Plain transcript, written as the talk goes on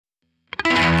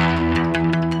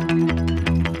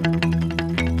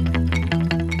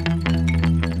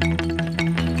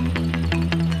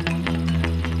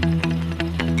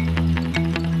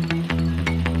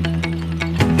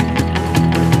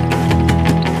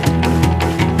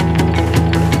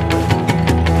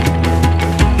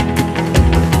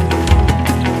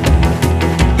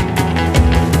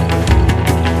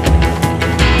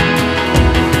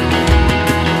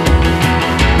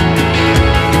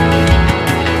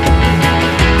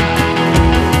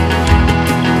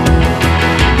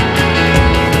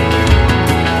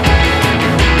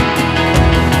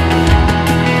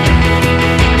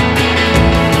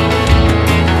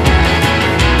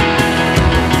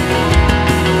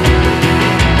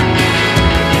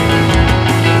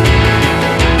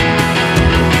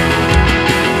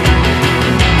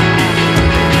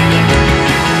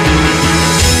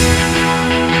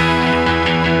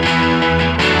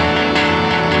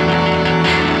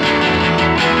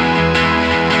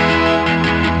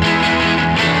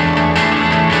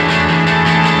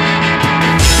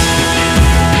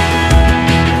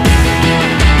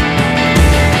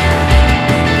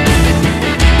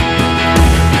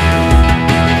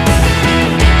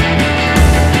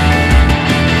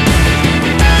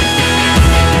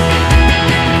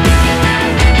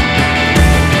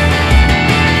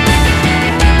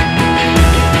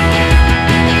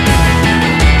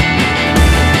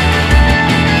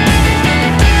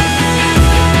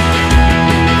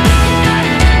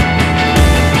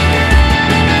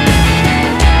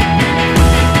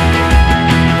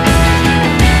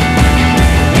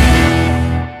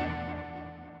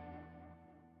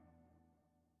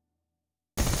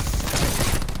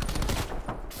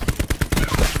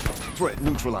Threat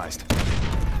neutralized.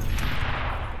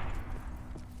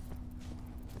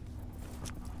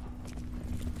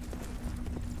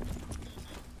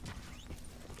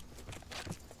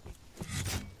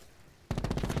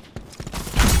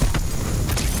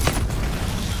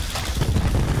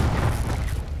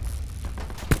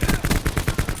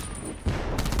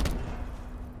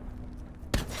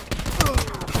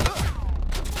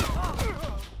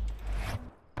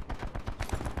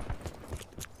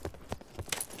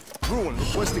 Ruin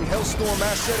requesting Hellstorm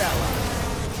asset ally.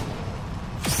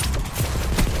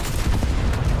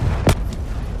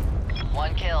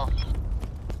 One kill.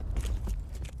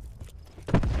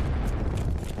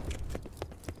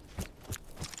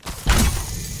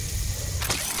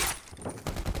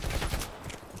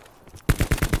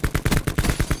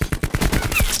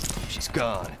 She's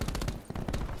gone.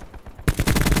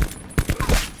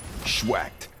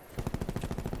 Schwacked.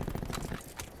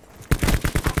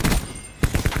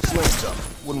 Flames up.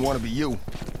 Wouldn't want to be you.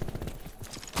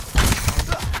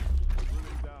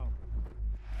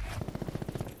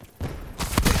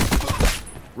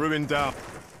 Ruin down.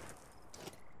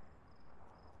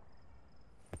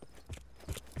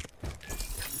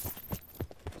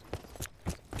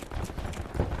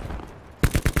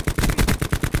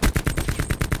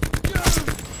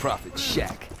 Prophet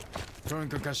Shack. Throwing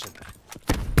concussion.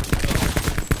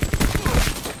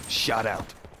 Shot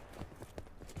out.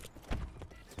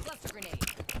 Cluster grenade.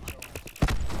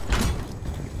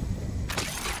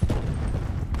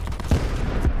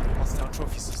 Hostile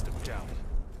trophy system down.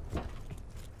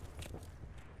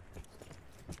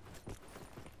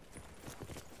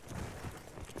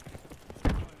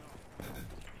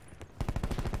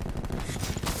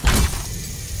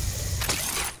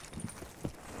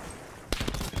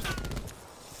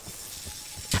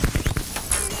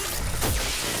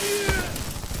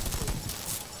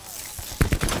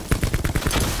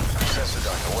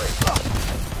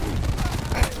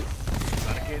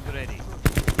 Barricade ready.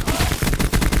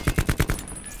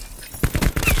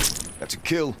 That's a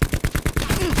kill.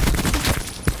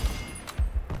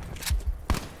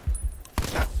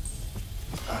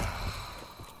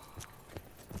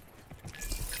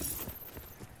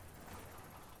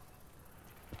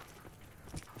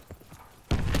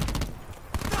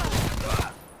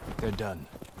 They're done.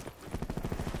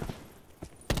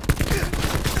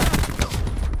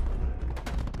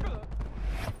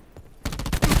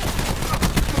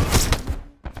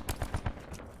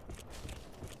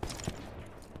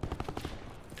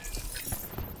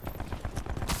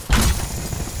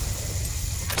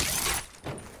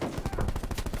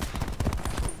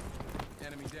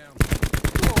 Enemy down.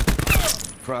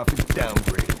 Prophet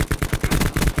downgraded.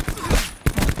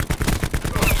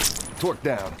 Torque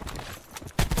down.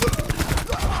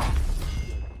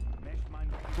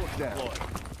 Torque down.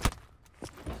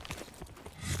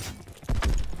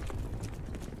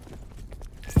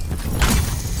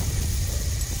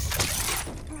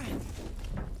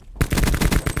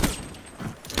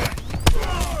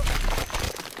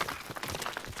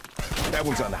 That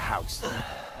one's on the house.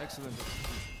 Excellent.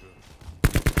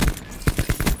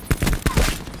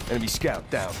 Enemy scout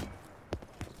down.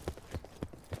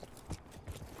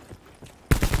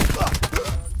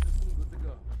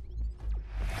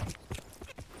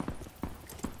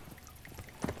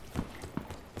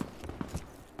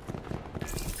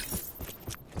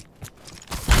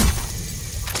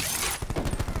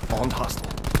 Armed hostile.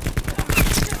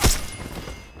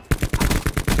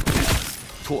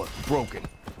 Torque broken.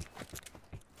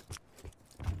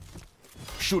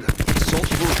 Shooter, assault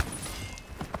through.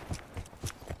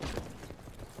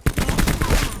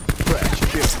 Crash,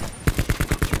 kill.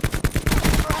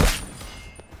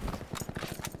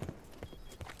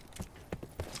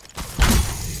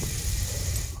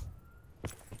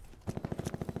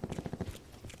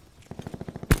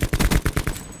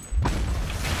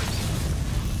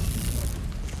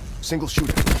 Single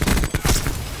shooter.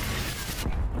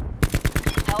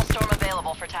 Hellstorm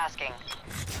available for tasking.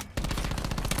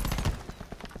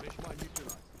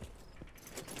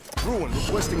 Ruin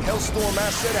requesting Hellstorm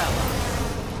asset ally.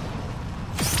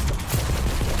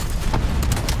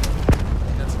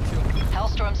 That's a kill.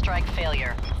 Hellstorm strike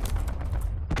failure.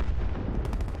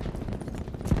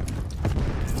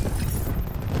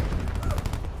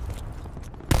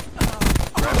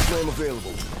 Grab flame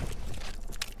available.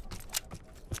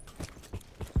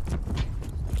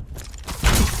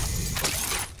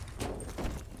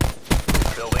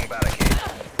 Building barricade.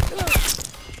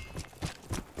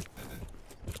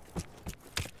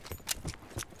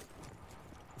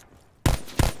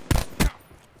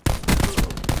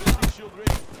 Shield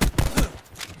ready.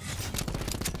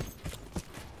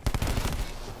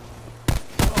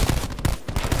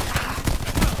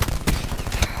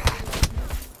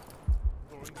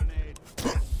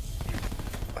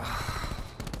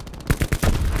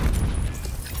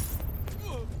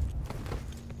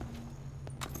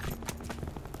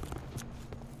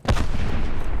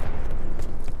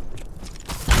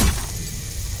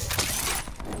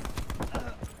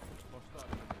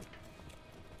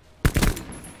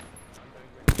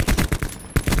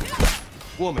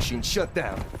 War machine shut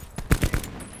down.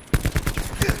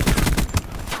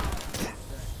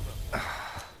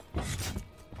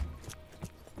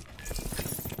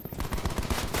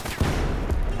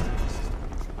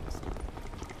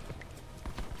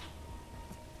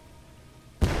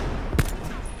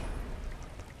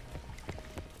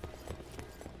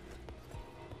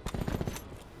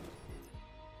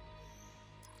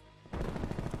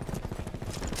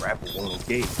 Grapple won't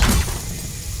engage.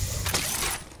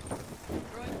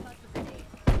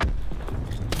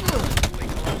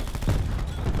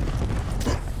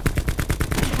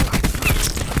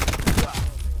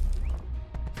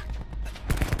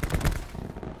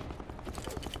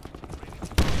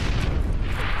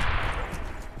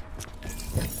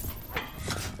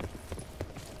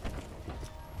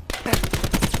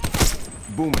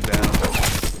 Booming down.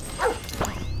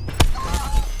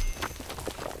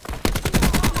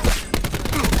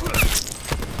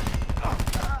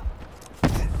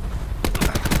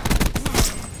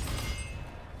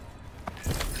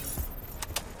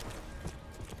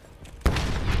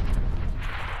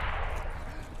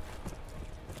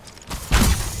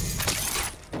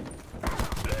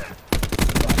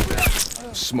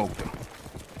 Smoked him.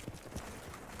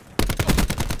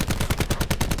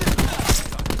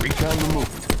 Recon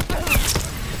removed.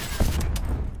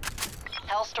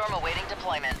 Hellstorm awaiting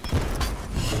deployment.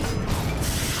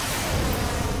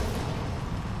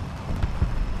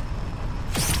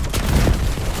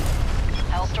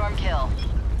 Hellstorm kill.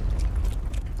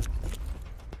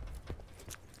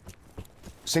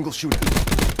 Single shooter.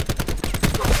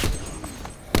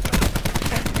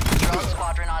 Drone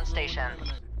squadron on station.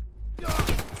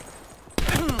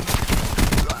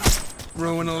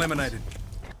 Ruin eliminated.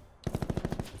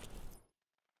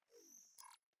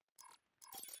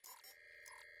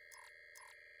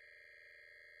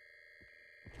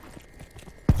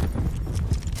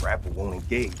 Grapple won't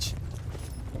engage.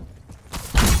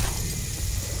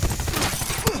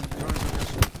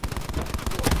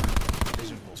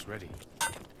 Vision pulse ready.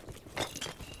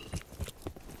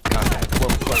 Contact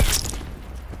 12 plus.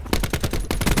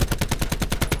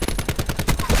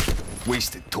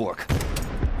 Wasted torque.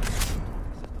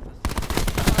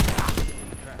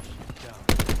 Crash. Down.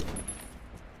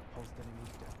 Pulse steady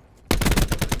moves down.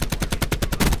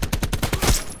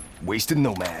 Wasted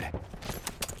nomad.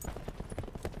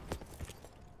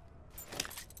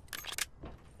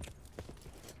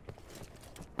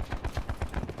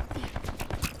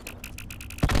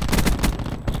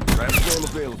 Transform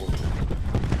available.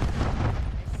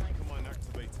 Come on,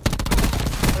 activate.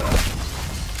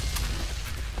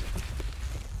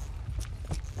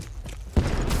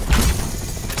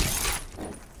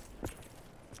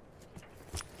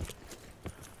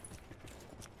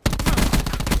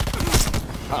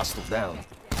 Hostile down.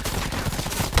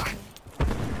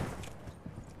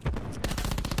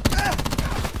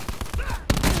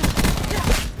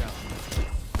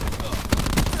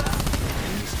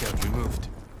 Enemy scout removed.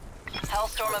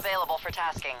 Hellstorm available for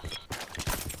tasking.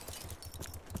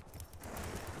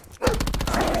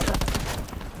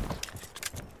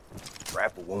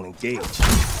 Grapple won't engage.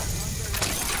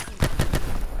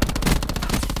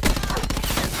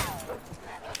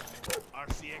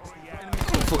 RCX the enemy.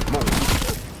 Foot move.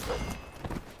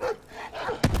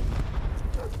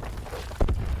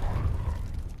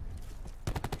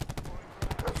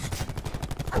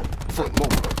 Foot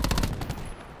move.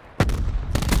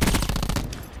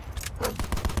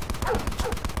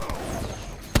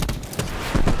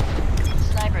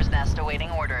 Sniper's nest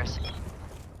awaiting orders.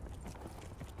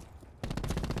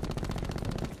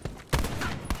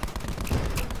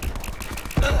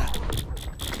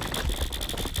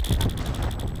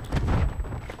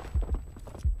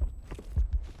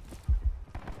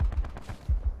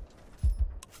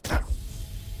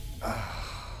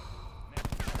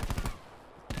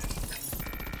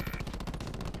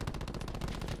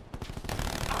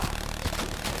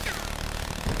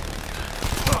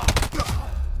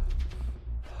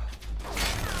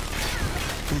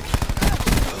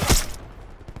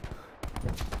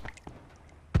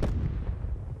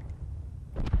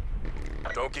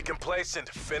 Don't get complacent.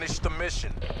 Finish the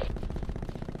mission.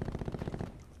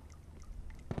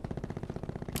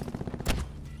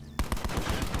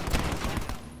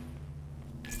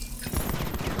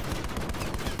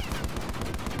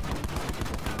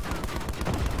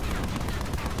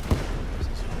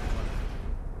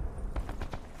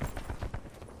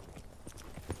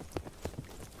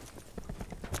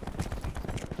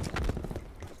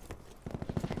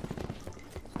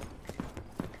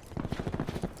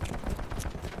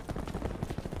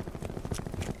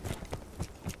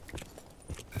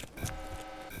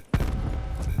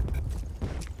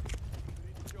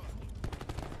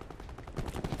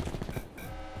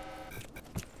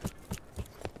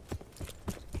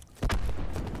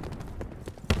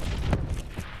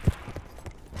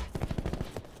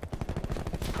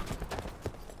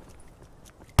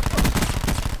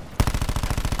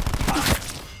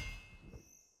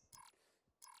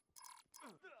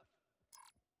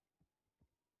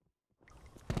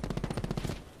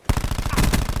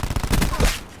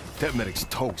 That medic's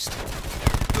toast.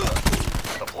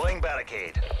 Deploying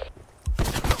barricade.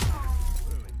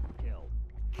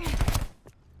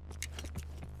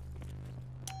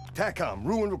 TACOM,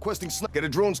 Ruin requesting sniper. Get a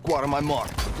drone squad on my mark.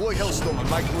 Deploy Hellstorm on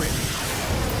my grid.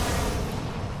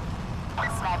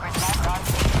 Snipers left on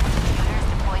station. Shooters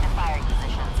deployed to firing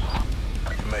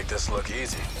positions. You make this look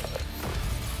easy.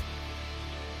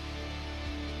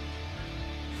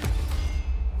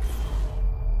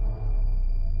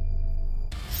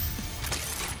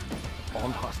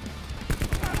 Armed hostile.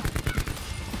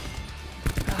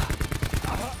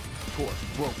 Torch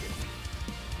broken.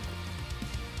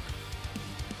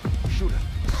 Shooter,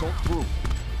 assault through.